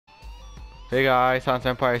Hey guys, Sans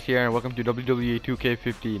Empire is here and welcome to Wwe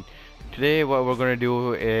 2K15. Today what we're gonna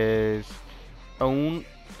do is own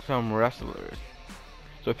some wrestlers.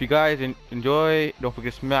 So if you guys enjoy, don't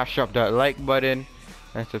forget to smash up that like button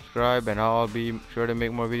and subscribe, and I'll be sure to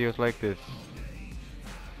make more videos like this.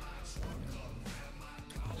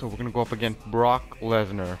 So we're gonna go up against Brock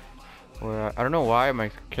Lesnar. Well, I don't know why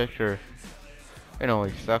my character, he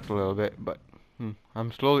sucks a little bit, but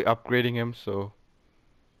I'm slowly upgrading him, so.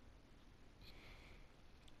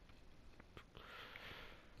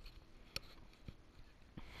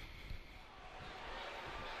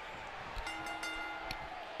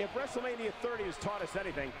 If WrestleMania 30 has taught us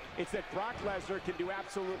anything, it's that Brock Lesnar can do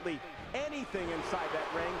absolutely anything inside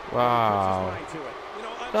that ring. Wow. And he puts his mind to it. You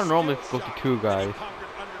know, I don't normally go to two guys. He conquered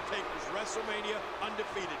Undertaker's WrestleMania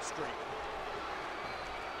undefeated streak.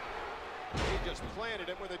 He just planted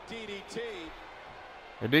him with a DDT.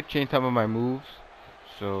 I did change some of my moves,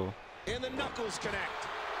 so. And the knuckles connect.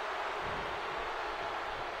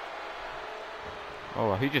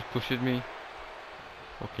 Oh, he just pushes me.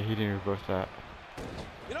 Okay, he didn't reverse that.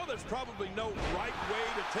 You know, there's probably no right way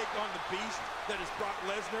to take on the beast that is Brock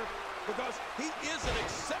Lesnar, because he is an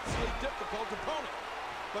exceptionally difficult opponent.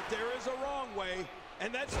 But there is a wrong way,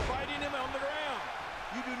 and that's fighting him on the ground.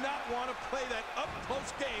 You do not want to play that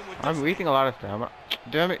up-close game with I'm wasting a lot of stamina.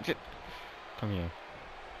 Damn it. Come here.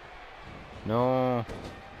 No.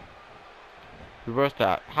 Reverse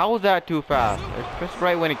that. How was that too fast? It's just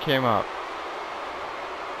right when it came up.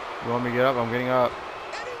 You want me to get up? I'm getting up.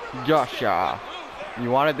 Joshua. You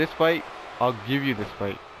wanted this fight? I'll give you this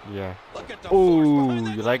fight. Yeah. Oh,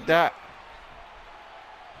 you like that?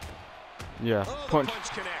 Yeah. Punch.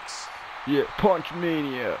 Yeah. Punch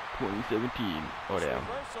Mania 2017. Oh damn.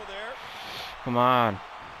 Come on.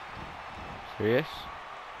 Serious?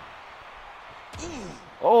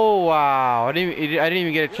 Oh wow! I didn't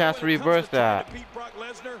even get a chance to reverse that.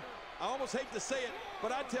 I almost hate to say it,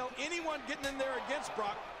 but I tell anyone getting in there against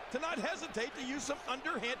Brock to not hesitate to use some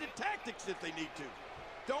underhanded tactics if they need to.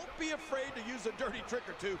 Don't be afraid to use a dirty trick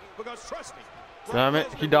or two, because trust me, damn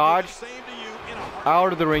it, he dodged.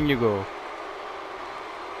 Out of the ring you go.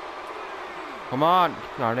 Come on.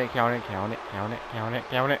 Count it, count it, count it, count it, count it,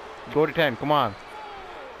 count it. Go to 10, come on.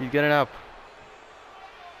 He's getting up.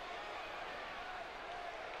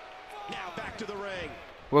 Now back to the ring.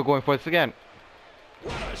 We're going for this again.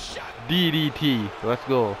 What a shot. DDT. Let's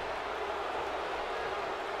go.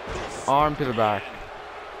 Arm to the back.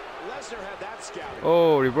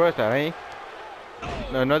 Oh, reverse that, eh?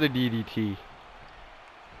 Another DDT.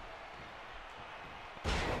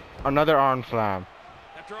 Another arm slam.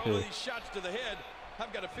 After all of these shots to the head,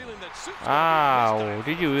 I've got a feeling that ow,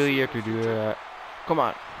 did you really have to do that? Come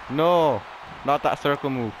on. No, not that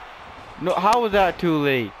circle move. No, how was that too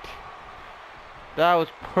late? That was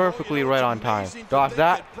perfectly right on time. Dodge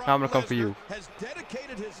that, now I'm gonna come for you.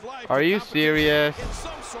 Are you serious?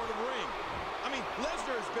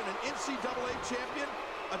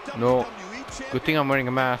 No. Good thing I'm wearing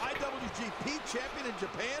a mask. IWGP champion in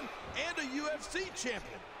Japan and a UFC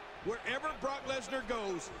champion. Wherever Brock Lesnar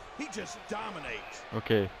goes, he just dominates.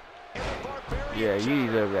 Okay. Yeah, you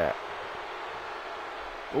deserve that.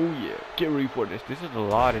 Oh yeah, get ready for this. This is a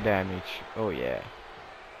lot of damage. Oh yeah.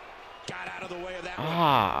 Got out of the way of that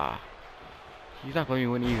one. He's not going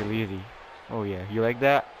to win easily, is he? Oh yeah, you like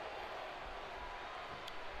that?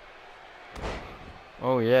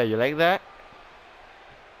 Oh yeah, you like that?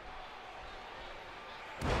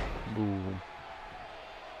 Boom.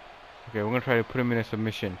 Okay, we're gonna try to put him in a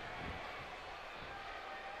submission.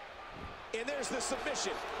 And there's the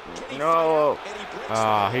submission. No.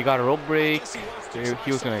 He got a rope break.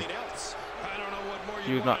 He was gonna.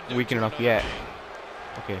 He was not weak enough yet.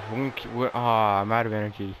 Okay, I'm out of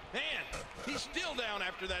energy. Man, he's still down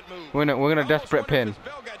after that move. We're gonna desperate pin.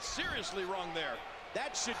 Got seriously wrong there.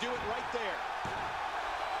 That should do it right there.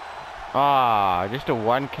 Just a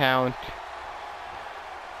 1 count.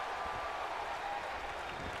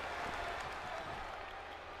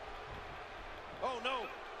 Oh no!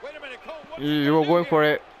 Wait a minute, Cole. You were going for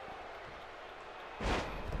it.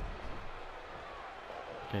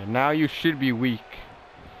 Okay, now you should be weak.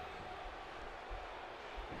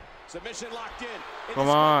 Submission locked in. Come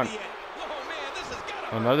on.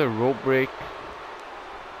 Another rope break.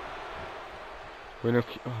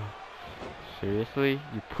 Seriously?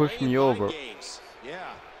 You pushed me over.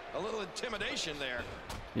 Yeah, a little intimidation there.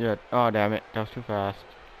 Yeah, oh damn it. That was too fast.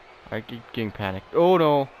 I keep getting panicked. Oh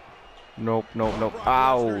no. Nope, nope, nope.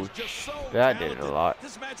 Ouch. That did a lot.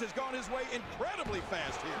 This match has gone his way incredibly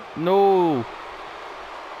fast here. No.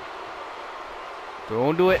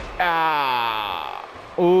 Don't do it. Ah.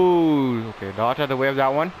 Oh, okay. Dodge out of the way of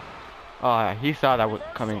that one. Oh, he saw that was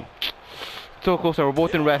coming. So close. We're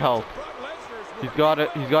both in red health. He's got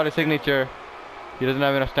it. He's got a signature. He doesn't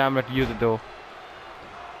have enough stamina to use it though.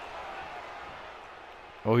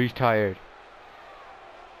 Oh, he's tired.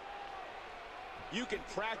 You can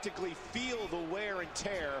practically feel the wear and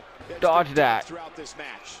tear Dodge that. throughout this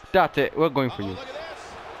match. That's it. We're going for you.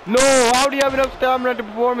 No, how do you have enough stamina to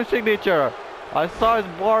perform his signature? I saw his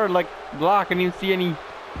bar like black and didn't see any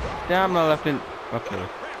stamina left in. Okay.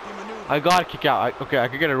 I gotta kick out. Okay, I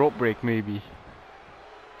could get a rope break maybe.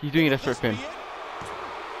 He's doing it as for a pin.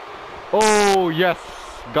 Oh, yes.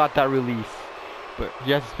 Got that release. But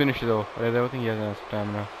he has his finisher though. I don't think he has enough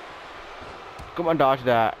stamina. Come on, dodge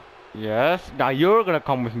that. Yes. Now you're gonna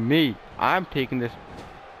come with me. I'm taking this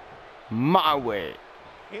my way.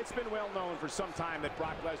 It's been well known for some time that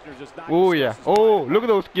Brock Lesnar does not. Oh yeah. Oh, look at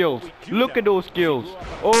those skills. Look at those skills.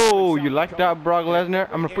 Oh, you like that, Brock Lesnar?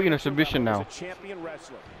 I'm gonna put you in a submission now. Champion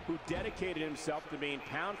wrestler who dedicated himself to being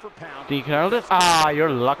pound for pound. Think you can handle this? Ah, you're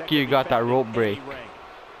lucky you got that rope break.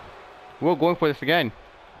 We're going for this again.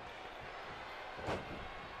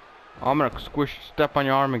 I'm gonna step on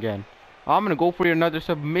your arm again. I'm gonna go for another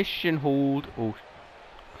submission hold. Oh,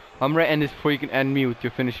 I'm gonna end this before you can end me with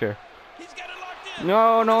your finisher.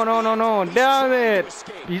 No, no, no, no, no. Damn it.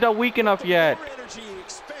 He's not weak enough yet.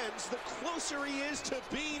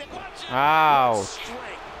 Ouch.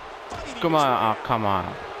 Come on. Oh, come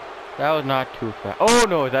on. That was not too fast. Oh,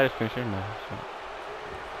 no. Is that his finisher? No.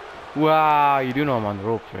 Wow. You do know I'm on the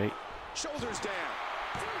ropes, right? Shoulders down.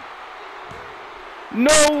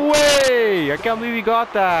 No way. I can't believe he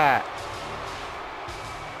got that.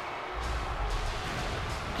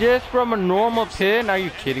 Just from a normal pin? Are you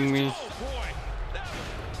kidding me?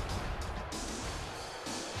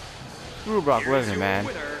 Screw Brock Lesnar, man.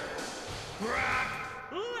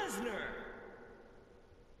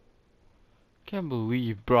 Can't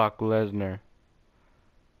believe Brock Lesnar.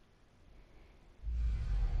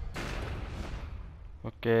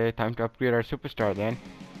 Okay, time to upgrade our superstar then.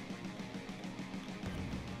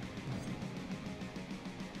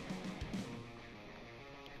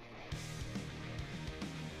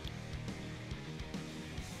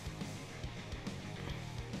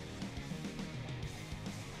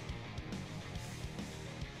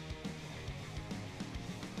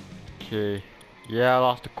 Okay, yeah, I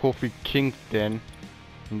lost to Wwe 2K15,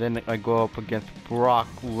 and then I go up against Brock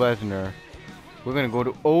Lesnar. We're gonna go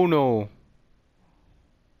to, oh no.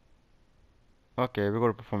 Okay, we go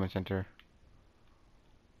to Performance Center.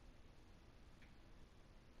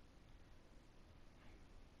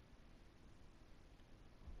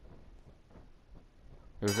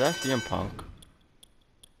 Is that CM Punk?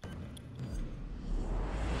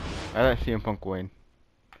 I let CM Punk win.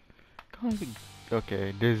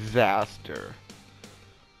 Okay, disaster.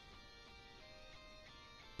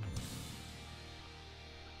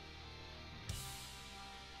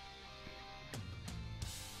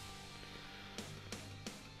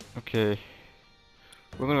 Okay,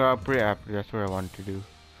 we're gonna upgrade. That's what I wanted to do.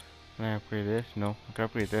 Can I upgrade this? No, I can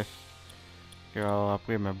upgrade this. Okay, I'll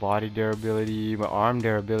upgrade my body durability, my arm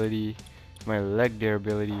durability, my leg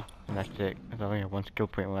durability, and that's it. I only have one skill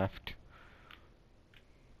point left.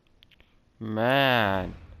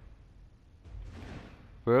 Man,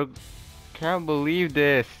 can't believe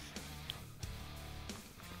this.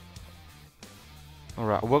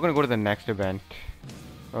 Alright, we're gonna go to the next event.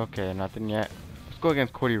 Okay, nothing yet. Let's go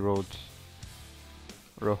against Cody Rhodes.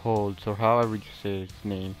 Rhodes, or however you say his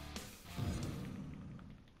name.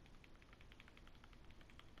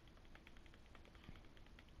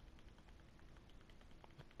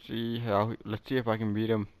 Let's see if I can beat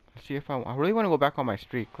him. Let's see if I really want to go back on my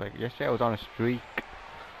streak. Like yesterday, I was on a streak.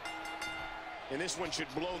 And this one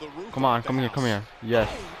should blow the roof. Come on, come here.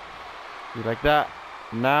 Yes. You like that?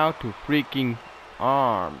 Now to freaking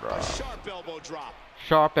arm, bro. Sharp elbow drop.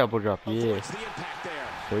 Sharp elbow drop, yeah.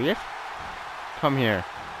 So yes. Come here.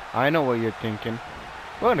 I know what you're thinking.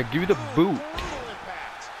 We're gonna give you the boot.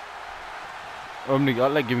 I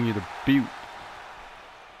like giving you the boot.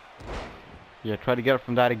 Yeah, try to get it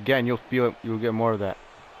from that again. You'll feel it. You'll get more of that.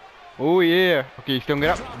 Oh yeah. Okay, you still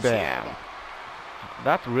get up. Bam.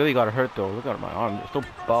 That's really gotta hurt though. Look at my arm. It's so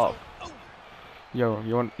buff. Yo,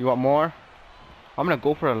 you want more? I'm gonna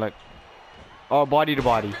go for it like, oh, body to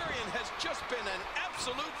body.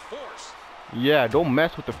 Yeah, don't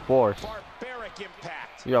mess with the force.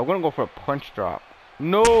 Yeah, I'm gonna go for a punch drop.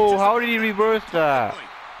 No, how did he reverse that?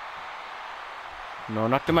 No,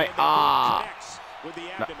 not to my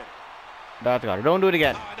That's got it. Don't do it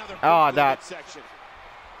again. Oh, that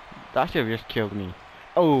should have just killed me.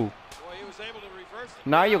 Oh.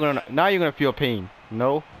 Now you're gonna feel pain.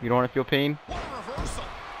 No, you don't want to feel pain.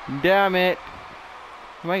 Damn it.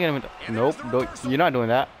 Am I getting? Nope. You're not doing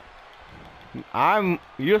that. You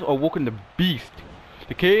just awoken the beast.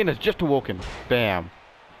 The Kane has just awoken. Bam.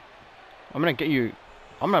 I'm gonna get you.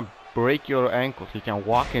 I'm gonna break your ankle so you can't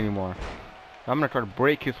walk anymore. I'm gonna try to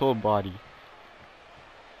break his whole body.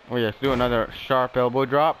 Oh yes, do another sharp elbow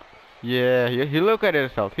drop. Yeah, he look at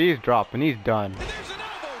himself. He's dropping. He's done.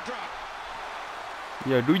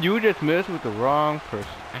 Yeah, do you just miss with the wrong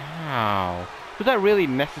person? Ow. Was that really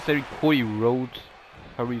necessary, Cody Rhodes?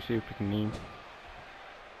 However you say your freaking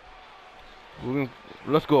name.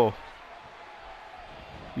 Let's go.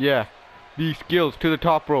 Yeah. These skills to the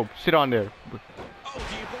top rope. Sit on there. Oh,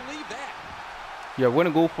 do you believe that? Yeah, we're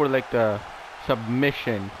gonna go for like the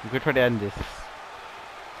submission. We're gonna try to end this.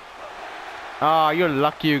 Ah, you're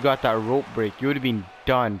lucky you got that rope break. You would have been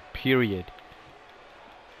done, period.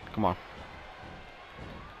 Come on.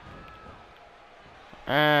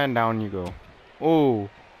 And down you go. Oh.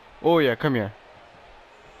 Oh yeah, come here.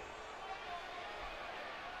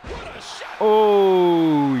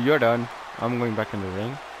 Oh, you're done. I'm going back in the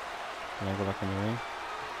ring. Can I go back in the ring?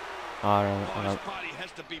 His body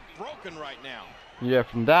has to be broken right now. Yeah,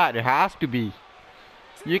 from that it has to be.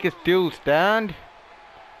 You can still stand,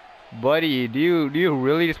 buddy. Do you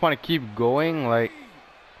really just want to keep going? Like,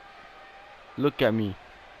 look at me.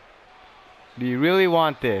 Do you really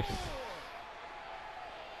want this?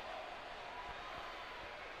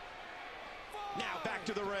 Now back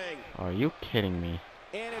to the ring. Are you kidding me?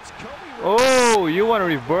 And it's Cody. Oh, you want to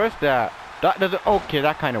reverse that? That doesn't. Okay,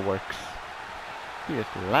 that kind of works. You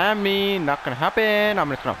just slam me. Not gonna happen. I'm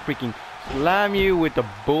just gonna freaking slam you with the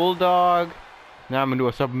bulldog. Now I'm gonna do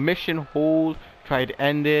a submission hold. Try to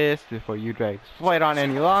end this before you drag fight on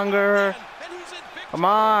any longer. Come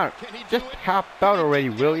on, just tap out already,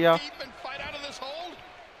 will ya?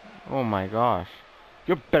 Oh my gosh,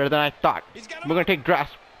 you're better than I thought. We're gonna take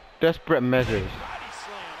desperate measures.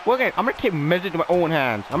 I'm gonna take measures to my own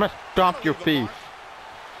hands. I'm gonna stomp your face.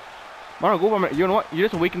 I'm gonna go for my. You know what? You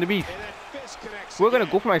just awakened the beast. We're gonna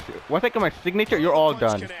go for my. Once I get my signature, you're all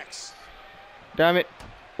done. Damn it.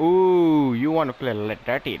 Ooh, you want to play let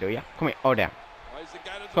dirty, do ya? Come here. Oh damn.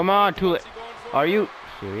 Come on, too late. Are you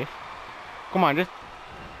serious? Come on, just.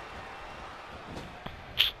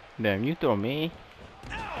 Damn, you throw me.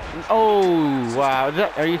 Oh wow.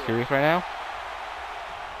 Are you serious right now?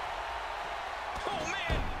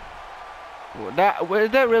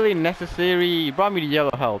 Was that really necessary? You brought me to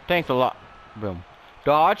yellow health. Thanks a lot. Boom.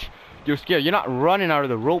 Dodge. You're scared. You're not running out of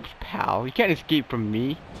the ropes, pal. You can't escape from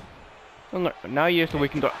me. Now you have to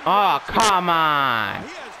wake and go. Oh, come on. He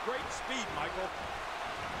has great speed, Michael.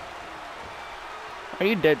 Are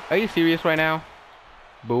you dead? Are you serious right now?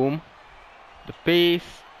 Boom. The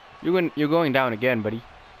face. You're going down again, buddy.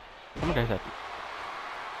 How much is that?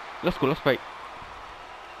 Let's go. Let's fight.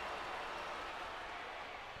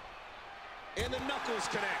 And the knuckles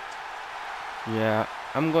connect. Yeah,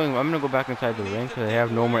 I'm gonna go back inside the ring because I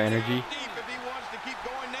have no more energy. If he wants to keep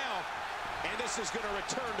going now. And this is going to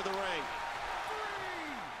return to the ring.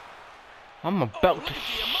 I'm about to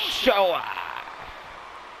show up.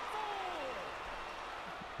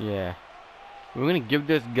 Yeah, we're gonna give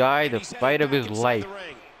this guy the fight of his life.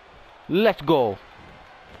 Let's go.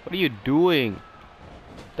 What are you doing?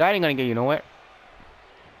 That ain't gonna get you nowhere.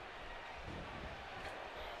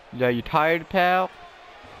 Yeah, you tired, pal?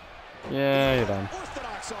 Yeah, you're done.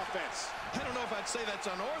 Orthodox offense. I don't know if I'd say that's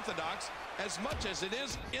unorthodox as much as it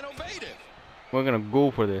is innovative. We're gonna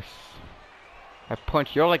go for this. I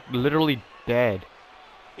punch. You're like literally dead.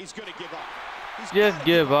 He's going to give up. Just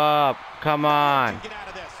give up. Come on. Get out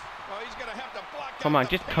of this. Oh, he's gonna have to block Come on,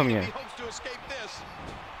 just come here. he hopes to escape this.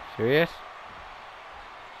 Serious?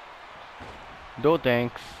 No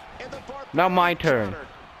thanks. And the Now my turn. countered.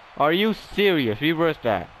 Are you serious? Reverse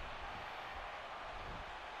that.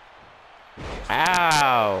 Ow.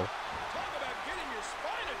 Talk about getting your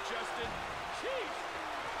spine adjusted.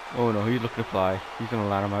 Jeez. Oh no, he's looking to fly. He's gonna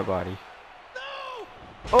land on my body. No!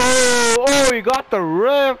 Oh, you got the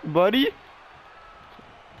ref, buddy.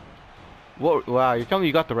 Whoa, wow, you're telling me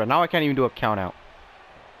you got the ref. Now I can't even do a count out.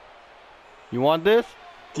 You want this?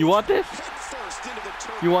 You want this?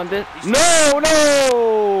 You want this? No,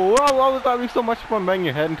 no! Why was having so much fun banging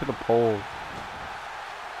your head into the pole? Not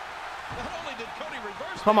only did Cody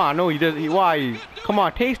reverse Come on, no, he does. Why? Come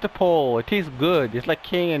on, taste the pole. It tastes good. It's like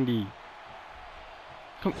candy.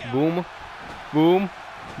 Come, boom, boom,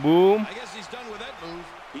 boom. I guess he's done with that move.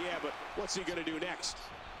 Yeah, but what's he going to do next?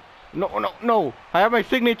 No, no, no! I have my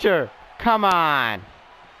signature. Come on.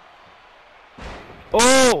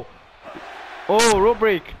 Oh, oh, rope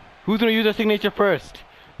break. Who's gonna use their signature first?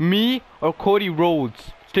 Me or Cody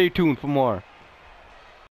Rhodes? Stay tuned for more.